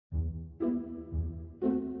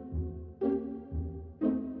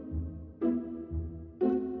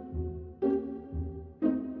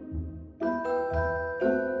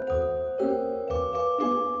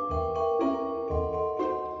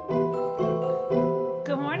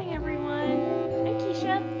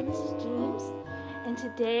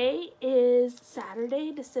today is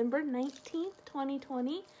Saturday, December 19th,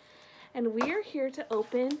 2020, and we are here to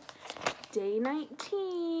open day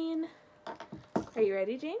 19. Are you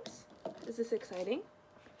ready, James? Is this exciting?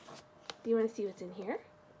 Do you want to see what's in here?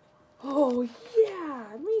 Oh, yeah,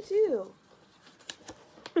 me too.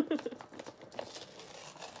 Let's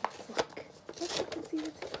look and see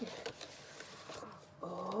what's in here.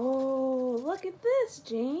 Oh, look at this,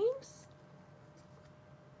 James.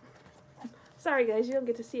 Sorry guys, you don't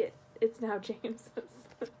get to see it. It's now James's.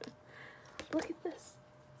 Look at this.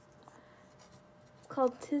 It's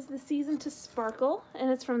called "'Tis the Season to Sparkle"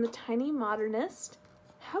 and it's from the Tiny Modernist.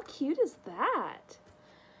 How cute is that?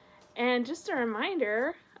 And just a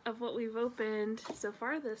reminder of what we've opened so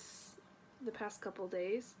far the past couple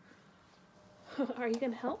days. Are you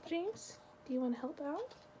gonna help, James? Do you want to help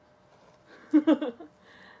out?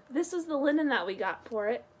 This is the linen that we got for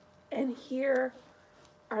it, and here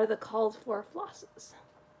are the called for flosses.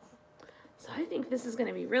 So I think this is going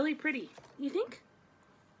to be really pretty. You think?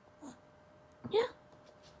 Yeah.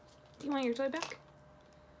 Do you want your toy back?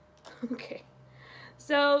 Okay.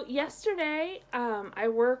 So yesterday I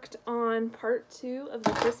worked on part 2 of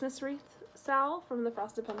the Christmas wreath salve from the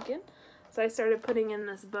Frosted Pumpkin. So I started putting in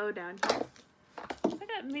this bow down here.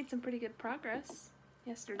 I made some pretty good progress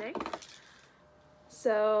yesterday.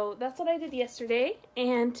 So that's what I did yesterday,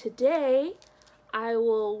 and today I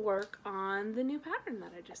will work on the new pattern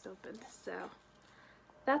that I just opened. So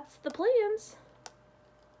that's the plans.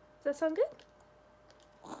 Does that sound good?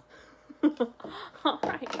 All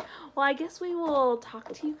right. Well, I guess we will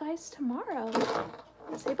talk to you guys tomorrow.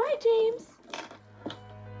 Say bye, James.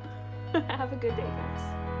 Have a good day,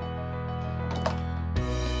 guys.